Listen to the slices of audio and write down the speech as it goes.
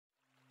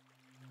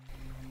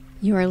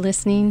You are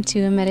listening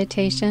to a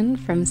meditation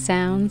from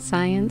Sound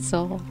Science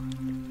Soul.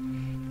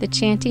 The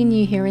chanting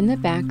you hear in the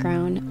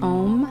background,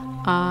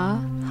 Om,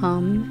 Ah,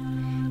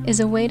 Hum,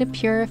 is a way to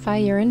purify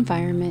your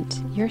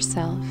environment,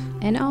 yourself,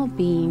 and all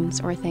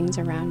beings or things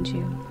around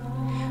you.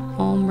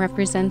 Om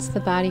represents the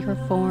body or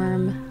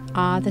form,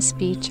 Ah the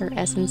speech or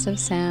essence of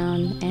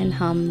sound, and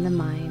Hum the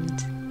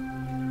mind.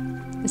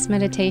 This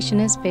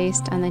meditation is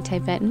based on the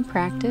Tibetan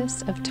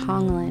practice of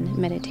Tonglen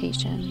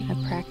Meditation,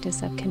 a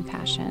practice of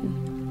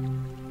compassion.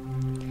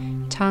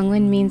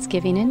 Tonglen means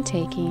giving and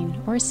taking,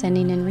 or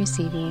sending and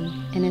receiving,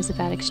 and is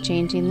about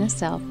exchanging the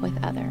self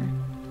with other.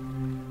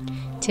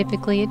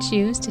 Typically, it's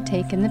used to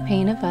take in the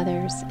pain of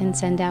others and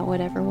send out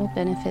whatever will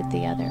benefit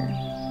the other.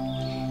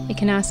 It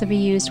can also be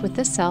used with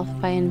the self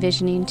by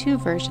envisioning two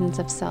versions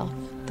of self,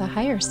 the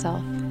higher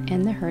self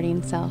and the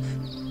hurting self.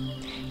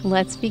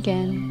 Let's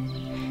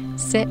begin.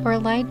 Sit or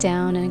lie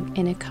down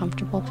in a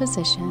comfortable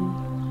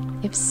position.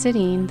 If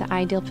sitting, the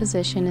ideal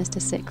position is to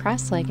sit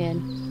cross-legged,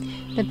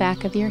 the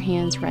back of your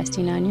hands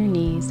resting on your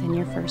knees and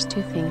your first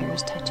two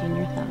fingers touching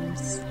your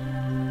thumbs.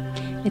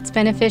 It's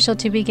beneficial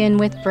to begin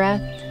with breath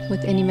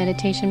with any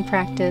meditation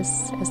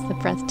practice, as the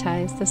breath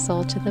ties the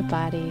soul to the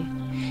body,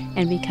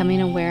 and becoming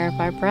aware of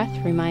our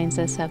breath reminds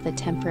us of the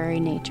temporary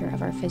nature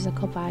of our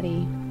physical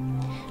body.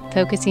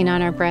 Focusing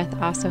on our breath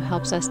also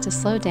helps us to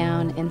slow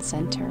down and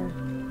center.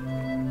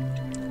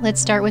 Let's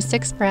start with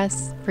 6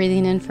 breaths,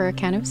 breathing in for a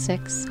count of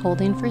 6,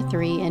 holding for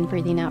 3, and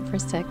breathing out for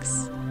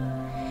 6.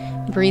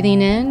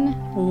 Breathing in,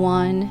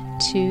 1,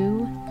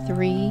 2,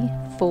 3,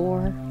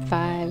 4,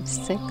 5,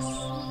 6.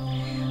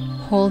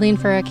 Holding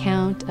for a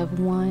count of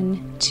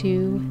 1,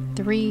 2,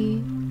 3.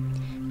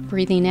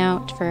 Breathing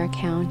out for a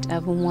count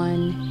of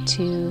 1,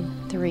 2,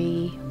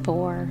 3,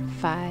 4,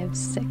 5,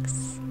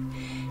 6.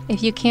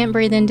 If you can't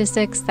breathe into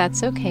 6,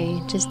 that's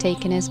okay. Just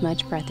take in as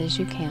much breath as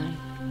you can.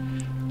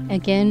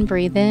 Again,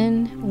 breathe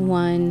in,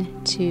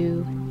 1,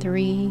 2,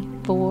 3,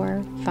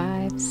 4,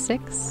 5,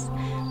 6.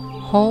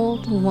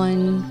 Hold,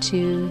 1,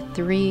 2,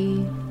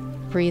 3.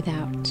 Breathe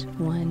out,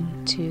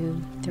 1,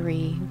 2,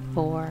 3,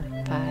 4,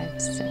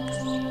 5, 6.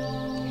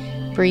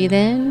 Breathe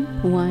in,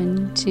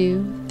 1,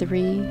 2,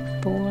 3,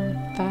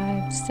 4,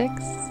 5,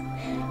 6.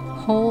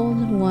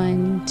 Hold,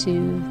 1,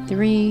 2,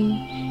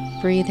 3.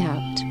 Breathe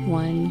out,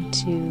 1,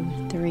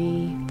 2,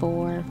 3,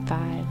 4,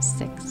 5,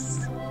 6.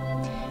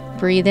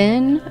 Breathe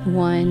in,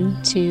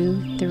 1,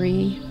 2,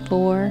 3,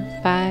 4,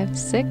 5,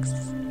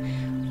 6.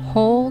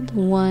 Hold,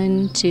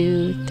 1,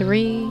 2,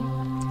 3.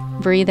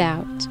 Breathe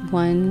out,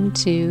 1,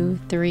 2,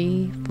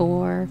 3,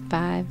 4,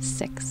 5,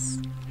 6.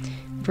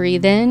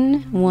 Breathe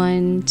in,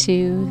 1,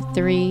 2,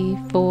 3,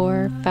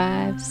 4,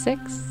 5,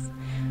 6.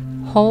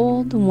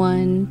 Hold,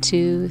 1,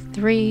 2,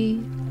 3.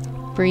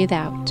 Breathe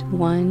out,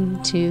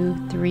 1,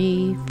 2,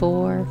 3,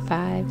 4,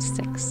 5,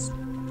 6.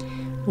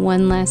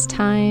 One last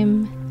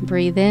time.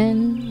 Breathe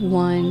in,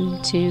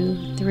 1,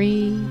 2,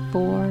 3,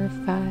 4,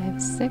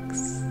 5,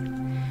 6.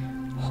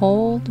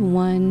 Hold,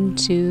 1,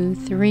 2,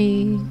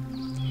 3.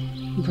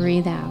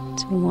 Breathe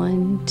out,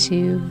 1,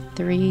 2,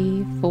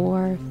 3,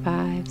 4,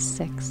 5,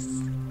 6.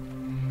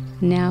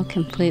 Now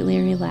completely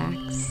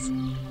relax.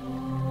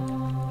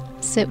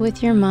 Sit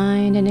with your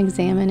mind and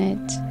examine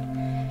it.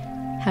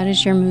 How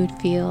does your mood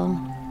feel?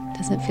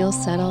 Does it feel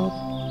settled?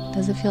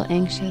 Does it feel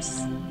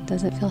anxious?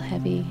 Does it feel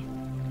heavy?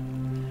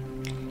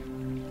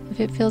 If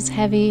it feels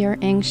heavy or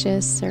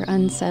anxious or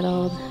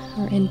unsettled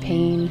or in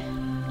pain,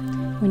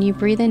 when you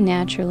breathe in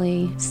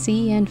naturally,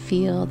 see and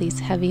feel these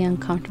heavy,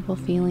 uncomfortable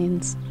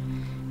feelings.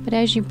 But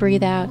as you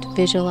breathe out,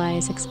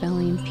 visualize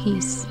expelling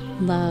peace,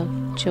 love,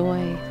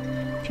 joy,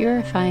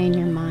 purifying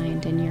your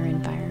mind and your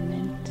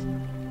environment.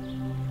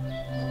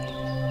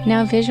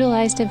 Now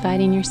visualize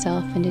dividing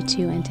yourself into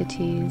 2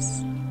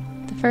 entities.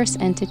 The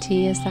first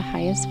entity is the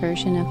highest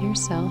version of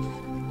yourself.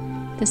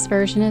 This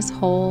version is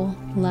whole,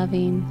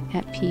 loving,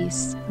 at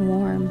peace,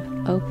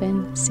 warm,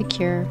 open,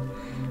 secure,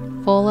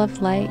 full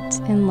of light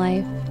and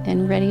life,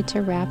 and ready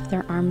to wrap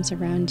their arms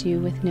around you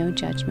with no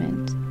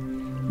judgment,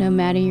 no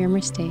matter your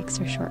mistakes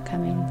or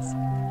shortcomings.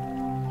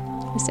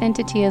 This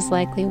entity is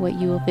likely what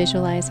you will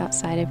visualize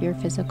outside of your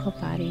physical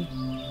body.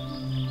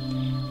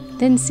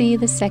 Then see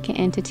the second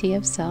entity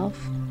of self.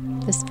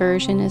 This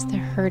version is the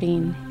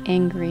hurting,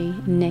 angry,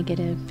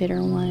 negative,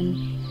 bitter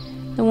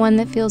one, the one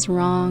that feels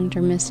wronged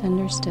or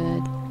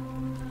misunderstood,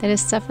 that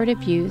has suffered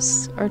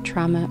abuse or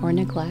trauma or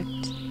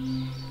neglect.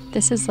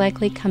 This is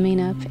likely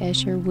coming up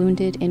as your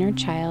wounded inner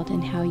child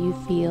and how you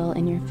feel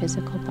in your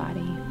physical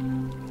body.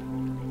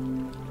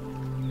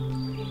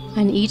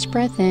 On each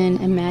breath in,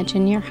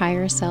 imagine your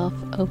higher self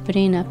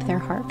opening up their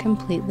heart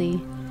completely,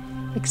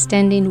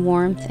 extending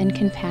warmth and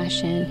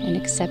compassion and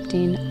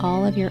accepting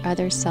all of your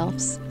other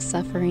self's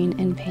suffering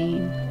and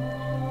pain.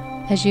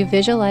 As you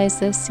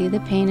visualize this, see the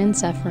pain and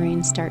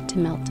suffering start to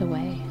melt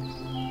away.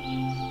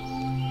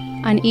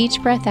 On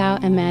each breath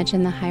out,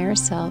 imagine the higher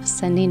self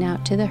sending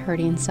out to the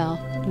hurting self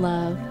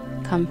love,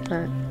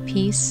 comfort,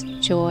 peace,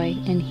 joy,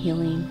 and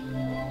healing.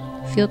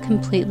 Feel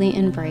completely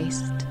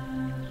embraced.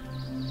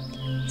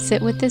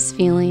 Sit with this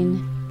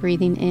feeling,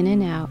 breathing in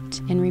and out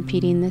and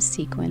repeating this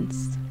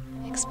sequence,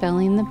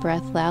 expelling the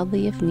breath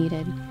loudly if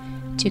needed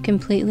to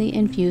completely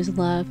infuse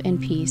love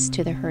and peace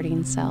to the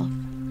hurting self.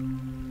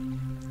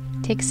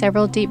 Take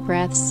several deep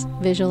breaths,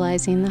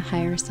 visualizing the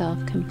higher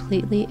self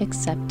completely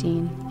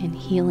accepting and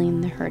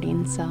healing the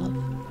hurting self.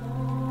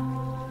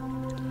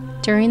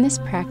 During this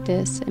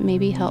practice, it may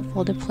be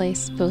helpful to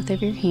place both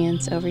of your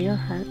hands over your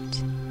heart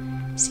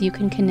so you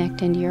can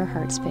connect into your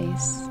heart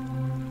space.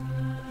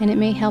 And it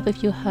may help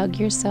if you hug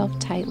yourself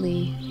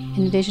tightly,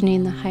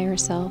 envisioning the higher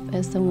self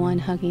as the one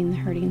hugging the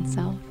hurting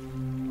self.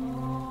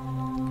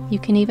 You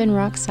can even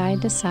rock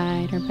side to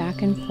side or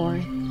back and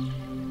forth.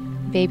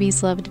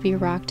 Babies love to be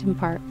rocked in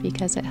part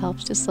because it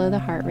helps to slow the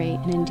heart rate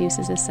and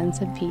induces a sense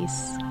of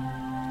peace.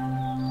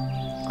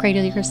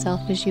 Cradle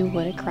yourself as you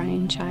would a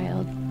crying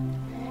child.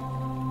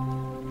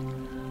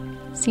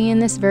 Seeing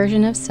this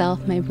version of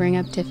self may bring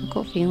up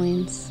difficult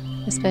feelings,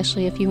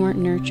 especially if you weren't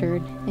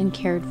nurtured and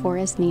cared for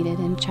as needed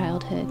in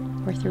childhood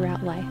or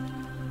throughout life.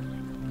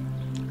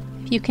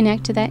 If you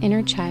connect to that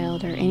inner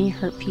child or any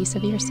hurt piece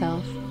of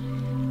yourself,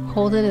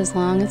 hold it as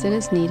long as it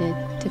is needed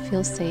to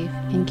feel safe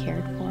and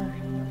cared for.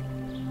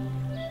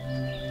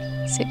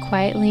 Sit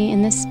quietly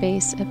in this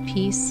space of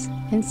peace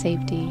and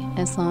safety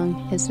as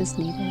long as is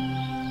needed.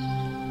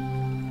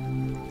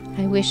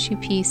 I wish you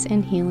peace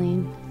and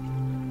healing.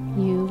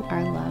 You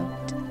are loved.